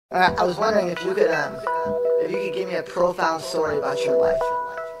I was wondering if you could give me a profound story about your life.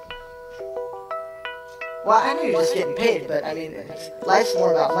 Well, I know you're just getting paid, but I mean, life's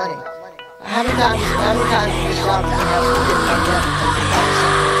more about money. How many times in this job do you have to get money up?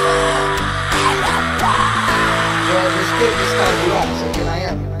 Well, this kid just called you up, so here I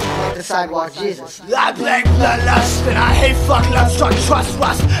am. I'm like the sidewalk Jesus. I blank bloodlust, and I hate fuck love, struck trust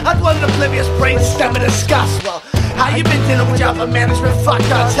rust. I dwell in oblivious brain stem and disgust. Well, how you been dealing with your upper management? Fuck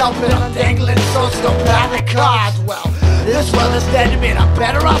nuts, helping up dangling sociopathic cards. Well, this world is dead to me, and I'm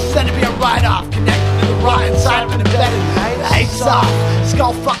better off send to be a write-off. Connected to the raw inside of an embedded. Hates off,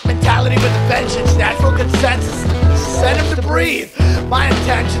 skull fuck mentality with a vengeance. Natural consensus, send him to breathe. My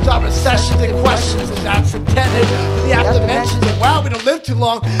intentions are recessions and questions, and that's intended for the after-mentions. And wow, we don't live too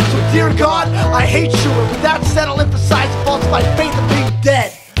long, so dear God, I hate you. And with that said, I'll emphasize false my faith of being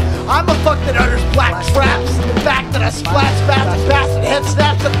dead. I'm a fuck that utters black traps. The fact that I splash fast and fast and head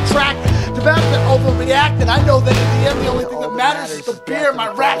snaps at the track. The fact that overreact, and I know that in the end the only thing that matters is the beer, my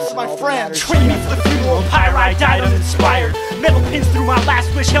raps, and my friends. Train me for the funeral pyre, I died uninspired. Metal pins through my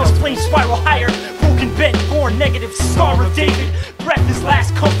last wish, hell's flame spiral higher. Broken bent, born negative, scar of David. Breath is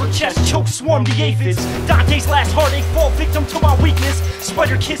last comfort, chest choke, swarm the aphids. Dante's last heartache, fall victim to my weakness.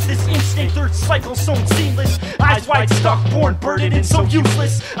 Spider kiss this instinct, third cycle sewn seamless. Eyes wide stuck, born burdened and so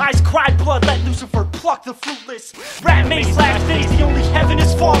useless. Eyes cried blood, let Lucifer pluck the fruitless. Rat maze last days, the only heaven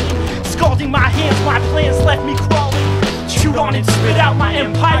is falling. Scalding my hands, my plans left me crawling. Shoot on and spit out my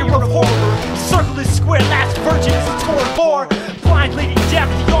empire of horror. Circle is square, last virgin is a torn bore. Blind lady death,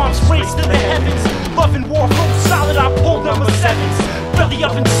 the arms raised to the heavens. Love and war, roll solid, I pulled number sevens. Belly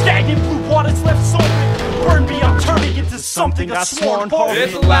up and stagnant, blue waters left soaring. Burn me, I'm turning into something I sworn for.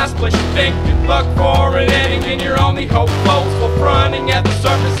 It's the last place you think you'd look for an ending, and your only hope floats while fronting at the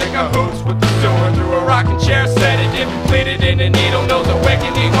surface in cahoots with the sewer. Through a rocking chair, sedative, completed in a needle nose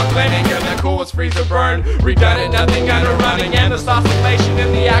awakening while clinic. And the coolest freezer burn, redundant, nothing under running. Endless oscillation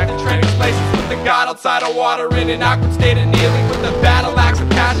in the active training places with the god outside of water in an awkward state of kneeling with the battle axe of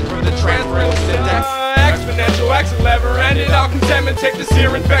passion for the transferring syntax. Exponential exit lever ended all contentment. Take this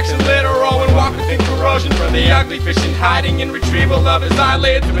ear infection literal and walk within corrosion for the ugly fish in hiding and retrieval of his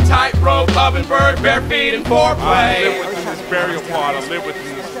eyelids of a tightrope oven bird bare feet and foreplay. I live within this burial plot. I live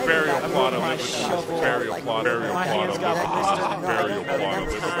within this burial plot. I live within this burial plot. Burial plot. I live within this burial plot. I live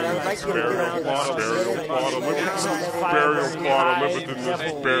within this burial plot. Burial plot. I live within this burial plot. I live within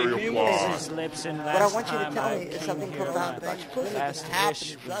this burial plot. What I want you to tell me is something profound about your pussy. Last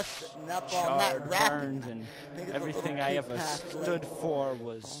wish was charred, burned, and everything I ever stood for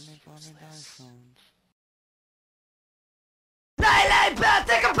was useless. Lately, been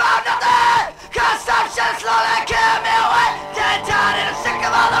thinking about nothing. Consumption slowly killing me away. Dead down and I'm sick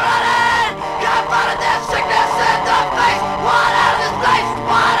of all the running. Confronted this sickness in the face. Want out of this place,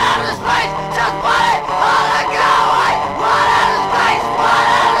 want out of this place. Just want it all to go away. Want out of this place, want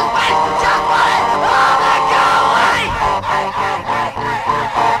out of this place. Just want it all to go away.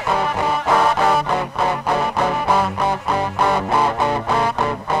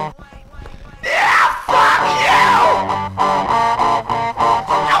 Yeah, fuck you!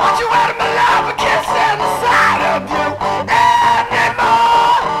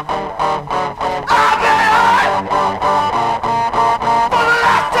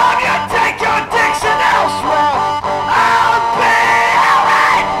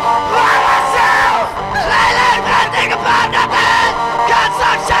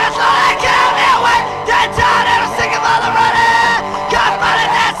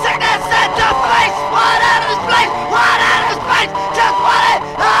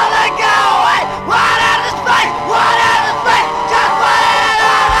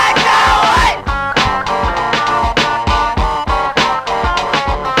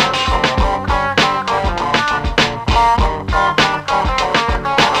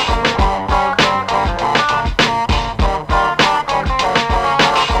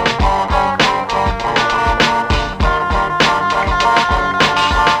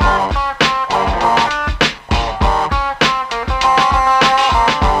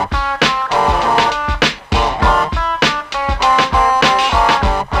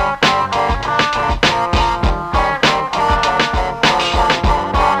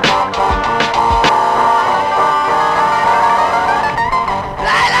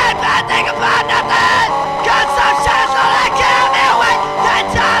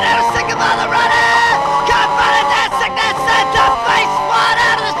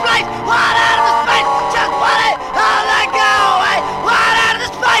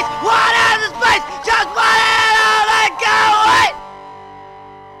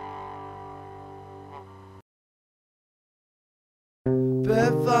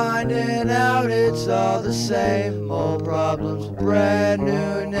 finding out it's all the same. Old problems, brand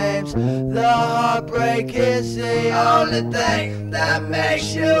new names. The heartbreak is the only thing that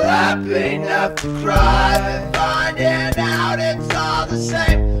makes you happy enough to cry. Been finding out it's all the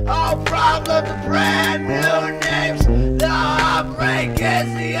same. Old problems, brand new names. The heartbreak is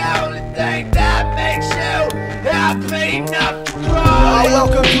the only thing that makes you happy enough to cry.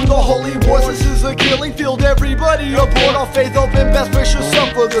 Welcome to the holy wars, this is a killing field. Everybody aboard, all faith open, best brace yourself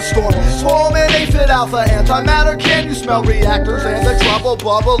for the storm. Swarm and aphid alpha, antimatter, can you smell reactors? And the trouble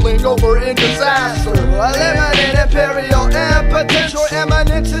bubbling over in disaster. Limited imperial impotence, your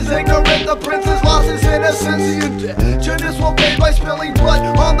eminence is ignorant. The prince's lost his innocence. The indigenous will pay by spilling blood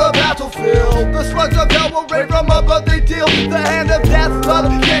on the battlefield. The slugs of hell will rain from above, they deal the hand of death. Love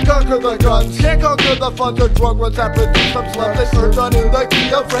can't conquer the guns, can't conquer the funds. The drug runs that produce some slums. They search under the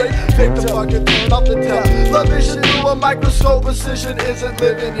key of rape. Fake the bucket, turn off the tap. The vision through a microscope, precision isn't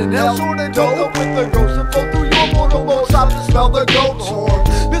living in hell. Sort of dope with the ghost and flow through your mortal mode. Stop to smell the goat's horn.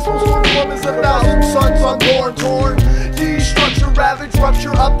 This will transform as 1,000 suns unborn, torn. Destruction, ravage,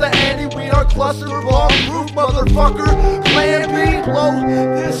 rupture up the ante. We are clustered, bomb-proof, motherfucker. Plan B, blow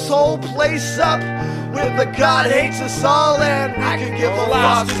this whole place up. When the God hates us all and I can give a fuck.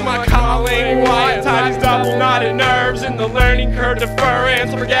 Lost is my calling. Why tied these double knotted nerves in the learning curve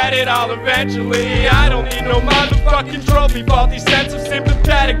deference. Forget it all eventually. I don't need no motherfucking trophy. Faulty sense of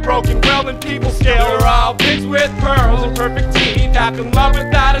sympathetic broken will when people scale. We're all pigs with pearls and perfect teeth. Half in love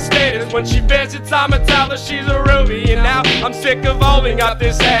without a status. When she visits I'ma tell her she's a ruby. And now I'm sick of holding up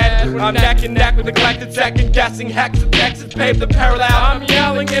this head. I'm neck and neck with neglected second guessing. Hex and Texas paved the parallel. I'm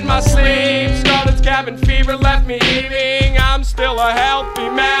yelling in my sleep. Scarlet's cabin fever left me heaving. I'm still a healthy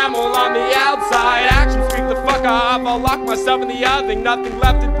mammal on the outside. Actions speak the fuck off. I'll lock myself in the oven. Nothing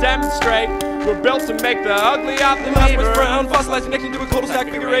left to demonstrate. We're built to make the ugly out the last place brown. Fossilized connection to a cul-de-sac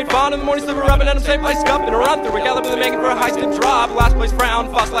figure eight. Fawn in the morning, sliver rubbing at the same place. Scuffing and run through a gallop with a making for a high step drop. Last place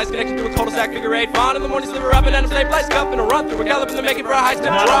frown. Fossilized connection to a cul-de-sac figure eight. Fawn in the morning, sliver rubbing at the same place. Scuffing and run through a gallop with a making for a high step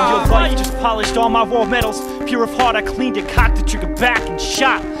drop. Not on your life, just polished all my raw metals. Pure of heart, I cleaned it, cocked the trigger back and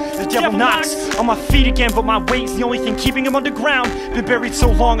shot. The devil knocks on my feet again, but my weight's the only thing keeping him underground. Been buried so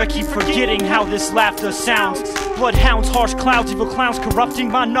long, I keep forgetting how this laughter sounds. Bloodhounds, harsh clouds, evil clowns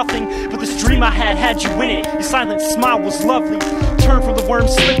corrupting my nothing. But this dream I had you in it. Your silent smile was lovely. Turned from the worm,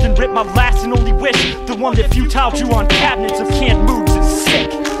 slipped and ripped my last and only wish. The one that futile drew on cabinets of canned moves is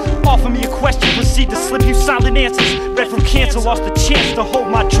sick. Offer me a question, proceed to slip you silent answers. Read from cancer, lost the chance to hold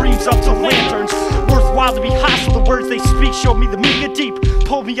my dreams up to lanterns. Worthwhile to be hostile, the words they speak showed me the meager deep.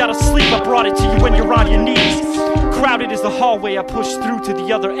 Pulled me out of sleep, I brought it to you when you're on your knees. Crowded is the hallway, I pushed through to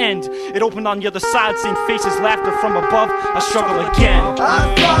the other end. It opened on the other side, same faces, laughter from above. I struggle again.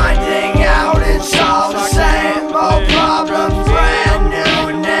 I'm finding out it's all the same. Old problems, brand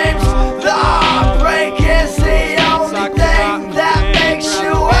new names. The heartbreak is the only thing that makes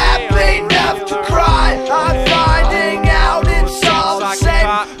you happy enough to cry. I'm finding out it's all the same.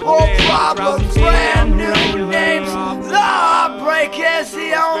 Old problems, brand new names. The heartbreak is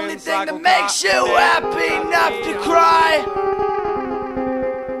the only thing that makes you happy enough to cry.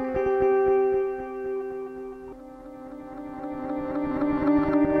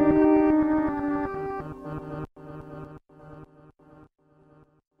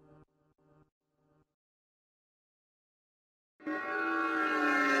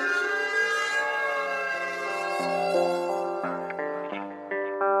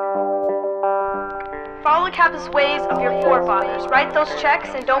 Follow the countless ways of your forefathers. Write those checks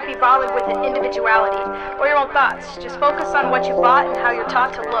and don't be bothered with an individuality or your own thoughts. Just focus on what you bought and how you're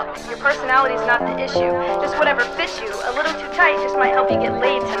taught to look. Your personality is not the issue. Just whatever fits you. A little too tight just might help you get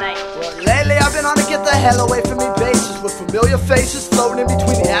laid tonight. Lately I've been on to get the hell away from me bases, with familiar faces floating in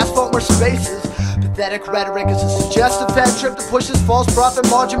between the asphalt more spaces. Pathetic rhetoric is a suggestive head trip that pushes false profit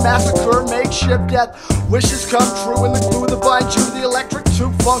margin massacre, makeshift death. Wishes come true in the glue that binds you to the electric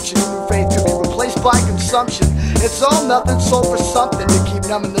tube function. New faith could be replaced by consumption. It's all nothing, sold for something to keep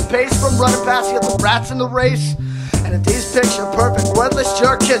numbing the pace from running past the other rats in the race. And in these picture perfect, worthless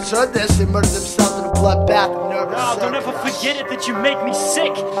jerk kids heard this, they murdered themselves in a bloodbath of nervous. Oh, don't ever forget it that you make me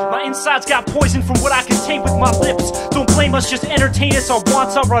sick. My insides got poisoned from what I contain with my lips. Don't blame us, just entertain us. Our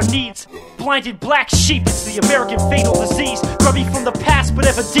wants are our needs. Blinded black sheep, it's the American fatal disease. Grubby from the past, but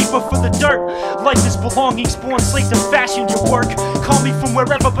ever deeper for the dirt. Life is belongings, born slave to fashion your work. Call me from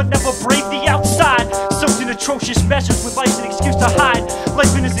wherever, but never brave the outside. Soaked in atrocious measures with life's an excuse to hide.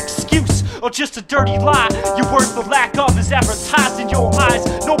 Life in his excuse, or just a dirty lie. Your worth, the lack of, is advertised in your eyes.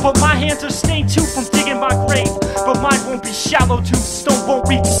 No, but my hands are stained too from digging my grave. But mine won't be shallow too, stone won't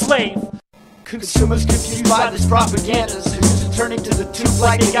reach slave. Consumers confused by this propaganda, so used to turning to the tube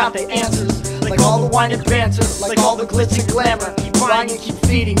like they got the answers. Like all the wine and banter, like all the glitz and glamour, keep buying and keep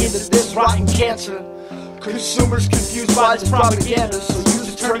feeding into this rotten cancer. Consumers confused by this propaganda, so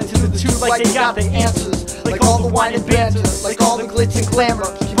used to turning to the tube like they got the answers. Like all the wine and banter, like all the glitz and glamour,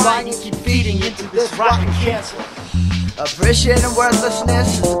 keep buying and keep feeding into this rotten cancer. Appreciating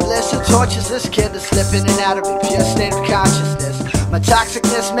worthlessness is a bliss. It tortures this kid to slip in and out of a pure state of consciousness. My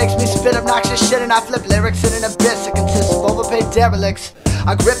toxicness makes me spit obnoxious shit, and I flip lyrics in an abyss that consists of overpaid derelicts.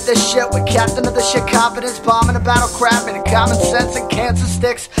 I grip this shit with captain of the shit confidence, bombing a battle crap and common sense and cancer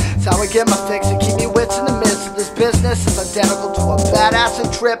sticks. It's how I get my fix and keep me wits in the midst of this business. It's identical to a badass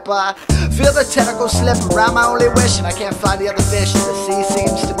trip. I feel the tentacles slip around my only wish, and I can't find the other fish. The sea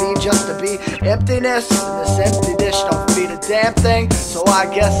seems to me just to be emptiness, and this empty dish don't feed a damn thing. So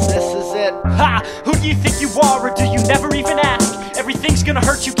I guess this is it. Ha! Who do you think you are, or do you never even ask? Everything's gonna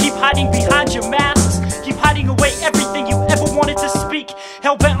hurt you, keep hiding behind your masks. Keep hiding away everything you ever wanted to speak.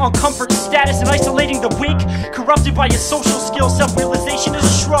 Hell-bent on comfort, status, and isolating the weak. Corrupted by your social skills, self-realization is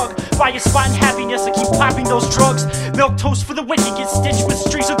a shrug. By your spot and happiness, I keep popping those drugs. Milk toast for the wicked, get stitched with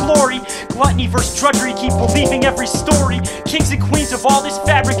streaks of glory. Gluttony versus drudgery, keep believing every story. Kings and queens of all this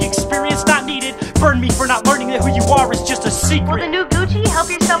fabric, experience not needed. Burn me for not learning that who you are is just a secret. Will the new Gucci help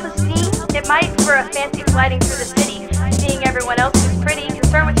your self-esteem? It might for a fancy flighting through the city, seeing everyone else who's pretty.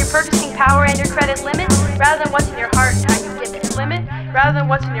 Concerned with your purchasing power and your credit limit, rather than what's in your heart and how you get to the limit. Rather than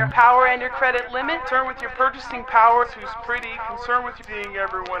what's in your power and your credit limit, concerned with your purchasing power who's pretty, concerned with seeing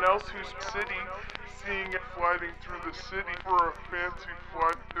everyone else who's city, seeing it flighting through the city for a fancy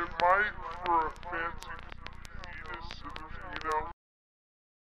flight. It might for a fancy fetus, you know.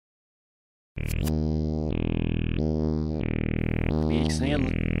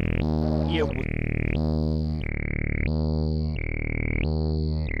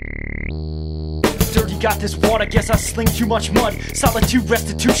 Dirty got this water, guess I sling too much mud. Solitude,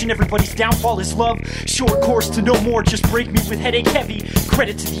 restitution, everybody's downfall is love. Short course to no more, just break me with headache heavy.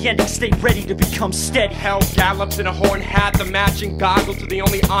 Credit to the ending, stay ready to become steady. Hell gallops in a horn hat, the matching goggles to the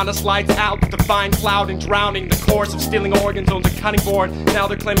only honest lights out. The fine cloud and drowning, the course of stealing organs owns a cutting board. Now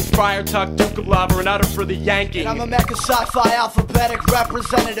they're claiming Friar Tuck, Duke of Love, or another for the Yankee. And I'm a mecha sci-fi alphabetic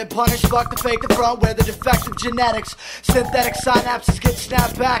representative. Punish, fuck the fake, the front, where the defective genetics. Synthetic synapses get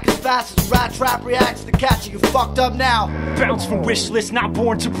snapped back as fast as a rat trap reacts to catching you fucked up now. Bounce from wish list, not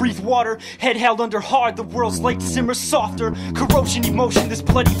born to breathe water. Head held under hard, the world's light simmers softer. Corrosion, emotion, this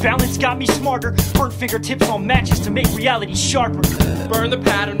bloody balance got me smarter. Burnt fingertips on matches to make reality sharper. Burn the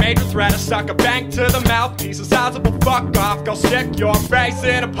pattern, major threat, I suck a bank to the mouthpiece. A sizable fuck off, go stick your face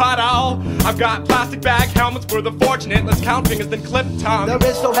in a puddle. I've got plastic bag helmets for the fortunate. Let's count fingers, then clip tongue. There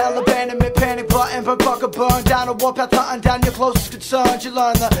is no hell, abandonment, panic button, burn, fucker, burn down a warpath, hunting down your closest concerns. You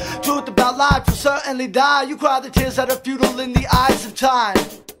learn the truth about life, will certainly die. You cry the tears that are futile in the eyes of time.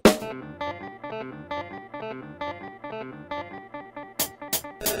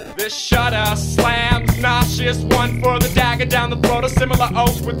 This shutter slams, nauseous one for the dagger down the throat. A similar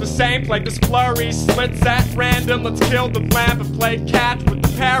oath with the same plague. This flurry slits at random. Let's kill the lamp and play catch with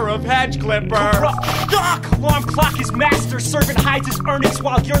a pair of hedge clippers. Alarm clock is master. Servant hides his earnings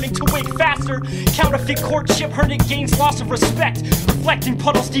while yearning to wake faster. Counterfeit courtship, hermit gains loss of respect. Reflecting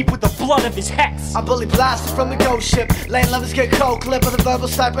puddles deep with the blood of his hex. I'm bully blasted from the ghost ship. Lane lovers get cold clip with a verbal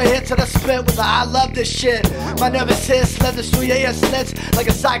sniper hit to the spit with the I love this shit. My nervous hiss slithers through your ear slits like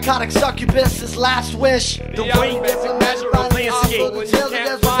a psychotic succubus, his last wish. The way basic measure of landscape. When you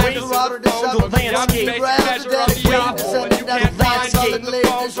can't find us in the phone, the landscape. Basic measure of the apple. When you can't find us in the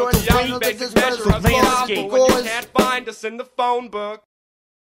phone book. The basic measure of the apple. When you can't find us in the phone book.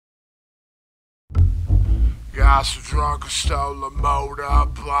 Got so drunk I stole a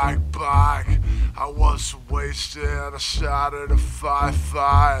motorbike bike. I was wasted, I started a fight.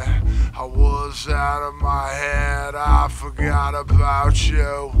 I was out of my head, I forgot about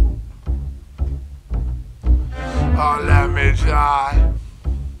you. Oh, let me die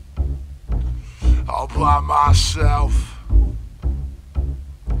all by myself.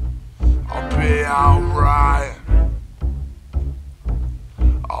 I'll be alright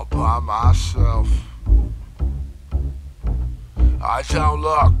all by myself. I don't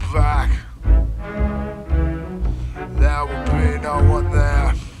look back, there will be no one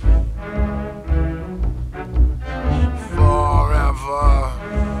there. Forever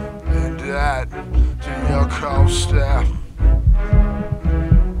in debt to your cold step.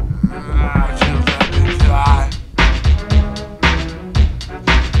 Just let me die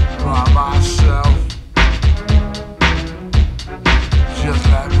by myself. Just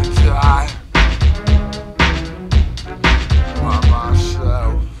let me die by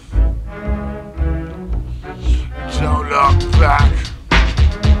myself.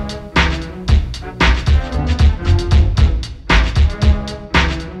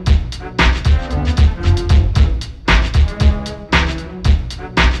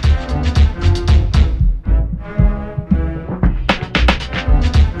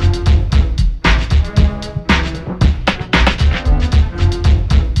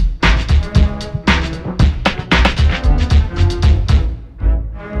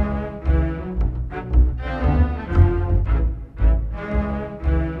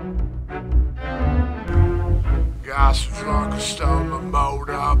 so drunk I stole the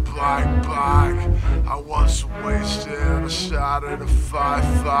motorbike back. I was wasted, I started to fight.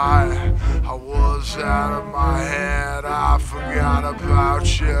 I was out of my head, I forgot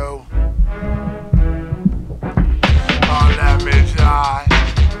about you. Oh, let me die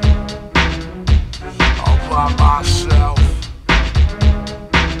all by myself.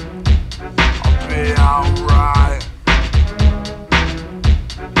 I'll be alright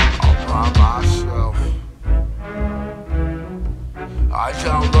all by myself. I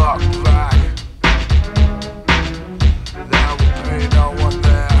don't look back, there will be no one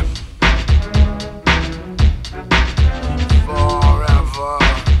there. Forever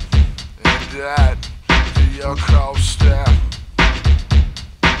in debt to your cold step.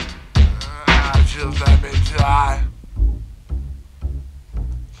 Just let me die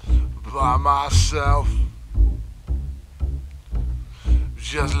by myself.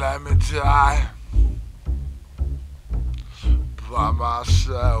 Just let me die by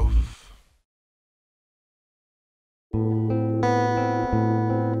myself.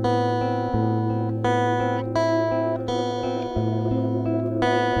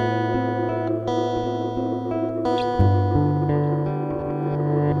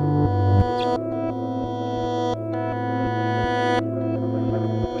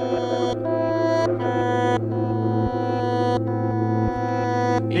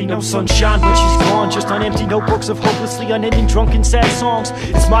 Ain't no sunshine when she's gone, just on empty notebooks of hopelessly unending drunken sad songs.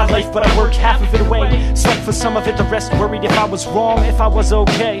 It's my life, but I work half of it away. Slept for some of it, the rest worried if I was wrong, if I was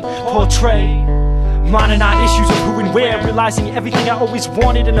okay. Portray mine and not issues of who and where, realizing everything I always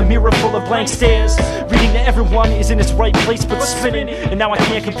wanted in a mirror full of blank stares. Reading that everyone is in its right place but spinning, and now I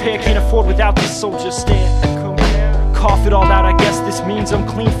can't compare, can't afford without this soldier stare. Cough it all out, I guess this means I'm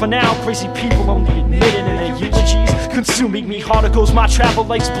clean for now. Crazy people only admit it in their eulogies. Consuming me harder goes my travel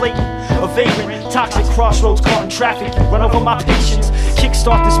life's blatant. A vagrant, toxic crossroads caught in traffic. You run over my patience.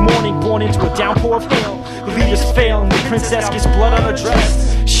 Kickstart this morning, born into a downpour of hail. The leaders fail and the princess gets blood on her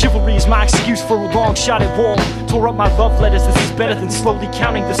dress. Chivalry is my excuse for a long shot at war. Tore up my love letters, this is better than slowly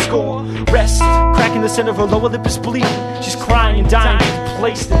counting the score. Rest, cracking the center of her lower lip is bleeding. She's crying and dying to be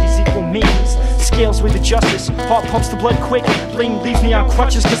placed in these equal means. Scales weigh the justice, heart pumps the blood quick. Blame leaves me on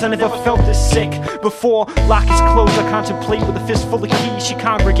crutches cause I never felt this sick before. Lock is closed, I contemplate with a fist full of keys. She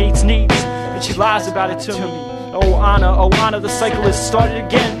congregates needs, and she lies about it to me. Oh honor, the cycle has started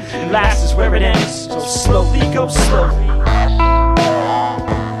again, and last is where it ends. So slowly, go slowly.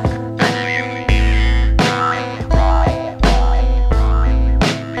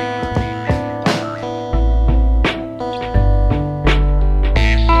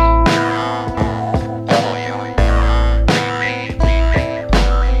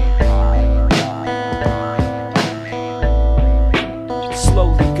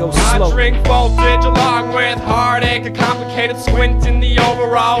 Drink voltage along with heartache, a complicated squint in the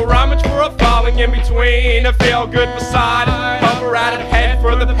overall rummage for a falling in between, a feel-good facade, cover out of head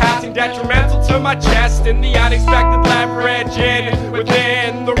for the passing, detrimental to my chest in the unexpected leverage in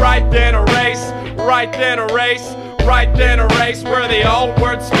within the right then erase, right then erase. Right then erase where the old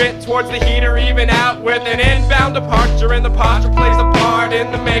words spit towards the heater, even out with an inbound departure, and the posture plays a part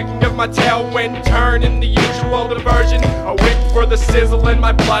in the making of my tailwind turn in the usual diversion. A wick for the sizzle in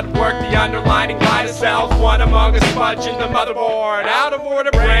my blood work, the underlining light of cells, one among a smudge in the motherboard. Out of order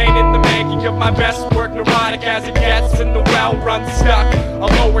brain in the making of my best work, neurotic as it gets in the well run stuck. A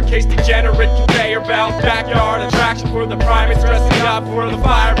lowercase degenerate conveyor belt, backyard attraction for the primates, dressing up for the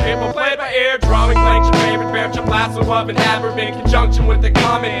fire people, played by ear, drawing blanks, your favorite bear, jump lasso of an adverb in conjunction with the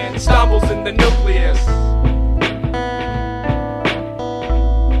comment, stumbles in the nucleus.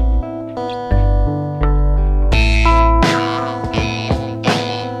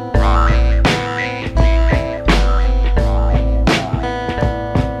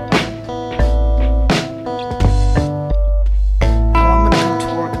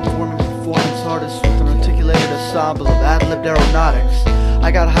 Of ad-libbed aeronautics.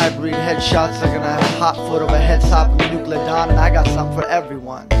 I got hybrid headshots, they're gonna have a hot foot over heads hopping the nuclear dawn, and I got something for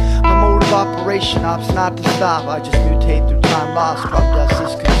everyone. My mode of operation opts not to stop, I just mutate through time lost, corrupt us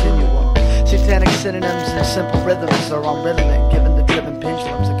this continuum. Satanic synonyms and simple rhythms are on riddling, giving the driven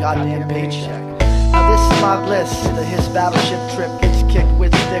pendulums a goddamn paycheck. Now this is my bliss, the his battleship trip gets kicked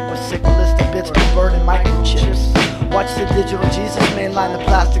with stick with sick ballistic bits converted microchips. Watch the digital Jesus mainline the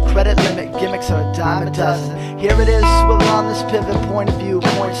plastic credit limit, gimmicks are a dime a dozen. Here it is, swivel on this pivot, point of view,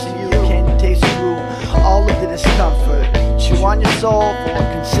 points to you, can you taste through all of the discomfort? Chew on your soul for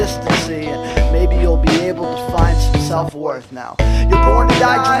consistency, and maybe you'll be able to find some self-worth now. You're born to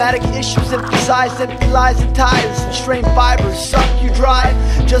die, dramatic issues emphasized, empty lies and ties, and strained fibers suck you dry.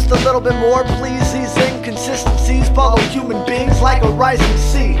 Just a little bit more, please, easing. inconsistencies follow human beings like a rising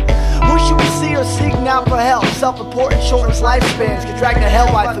sea. Who should we see or seeking out for help? Self-important shortens lifespans, get dragged to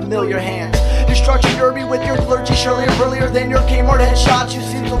hell by familiar hands. Destruction derby with your clergy, surely earlier than your Kmart headshots. You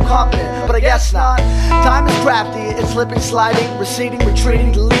seem so confident, but I guess not. Time is crafty, it's slipping, sliding, receding,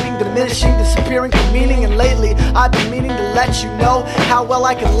 retreating, deleting, diminishing, disappearing from meaning. And lately, I've been meaning to let you know how well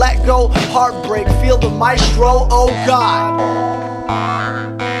I can let go. Heartbreak, feel the maestro, oh God.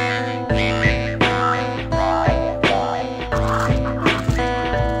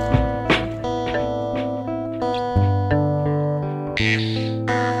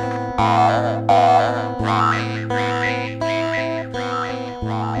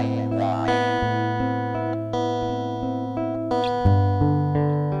 Right.